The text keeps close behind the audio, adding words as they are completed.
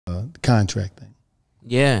contract thing.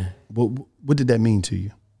 Yeah. What did that mean to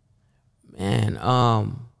you? Man,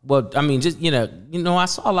 well, I mean, just, you know, I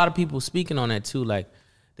saw a lot of people speaking on that too. Like,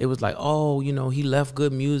 they was like, oh, you know, he left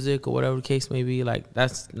good music or whatever the case may be. Like,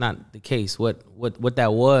 that's not the case. What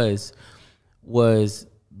that was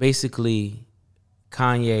basically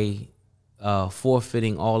Kanye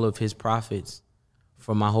forfeiting all of his profits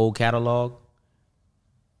from my whole catalog,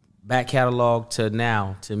 back catalog to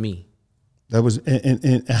now to me. That was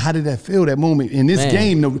and how did that feel, that moment in this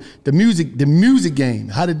game, the music game?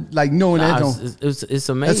 How did, like, knowing that? It's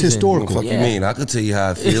amazing. That's historical. What the fuck you mean? I could tell you how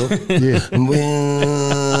I feel. Yeah.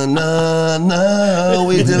 No,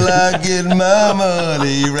 wait till I get my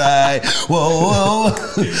money right. Whoa,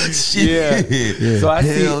 shit. Yeah. So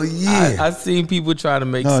I seen people trying to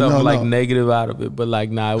make something like negative out of it, but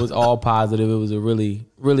like, nah, it was all positive. It was a really,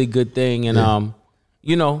 really good thing. And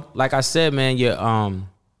you know, like I said, man,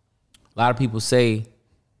 a lot of people say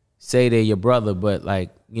they're your brother, but like,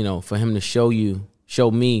 you know, for him to show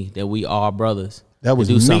me that we are brothers, that was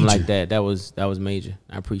to do major. something like that. That was major.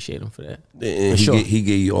 I appreciate him for that. And he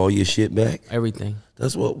gave you all your shit back. Everything.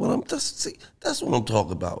 That's what I'm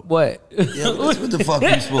talking about. What? Yeah, that's what the fuck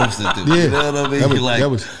you supposed to do. Yeah. You know what I mean?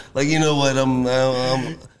 Like, you know what? I'm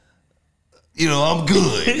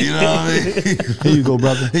good. You know what I mean? Here you go,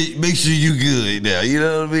 brother. Hey, make sure you good now. You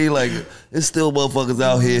know what I mean? Like, there's still motherfuckers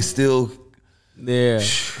out here still. Yeah.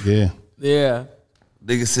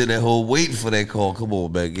 Niggas sit at home waiting for that call. Come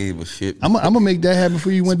on, man. Gave a shit. I'm gonna make that happen for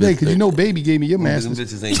you one day, because you know Baby gave me your masters. Them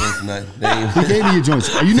bitches ain't going tonight. He gave me your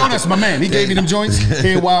joints. You know that's my man. He gave me them joints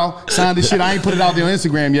here a while. Signed this shit. I ain't put it out there on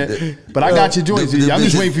Instagram yet, but I got your joints. I'm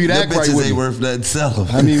just waiting for you to act right with me. Ain't worth nothing. Sell them.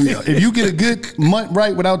 I mean, if you get a good month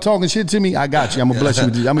right without talking shit to me, I got you. I'm gonna bless you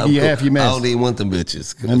with you. I'm gonna give you half your masters. I don't even want them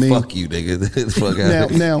bitches. I mean, fuck you, nigga. Fuck out.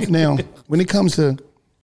 Now, when it comes to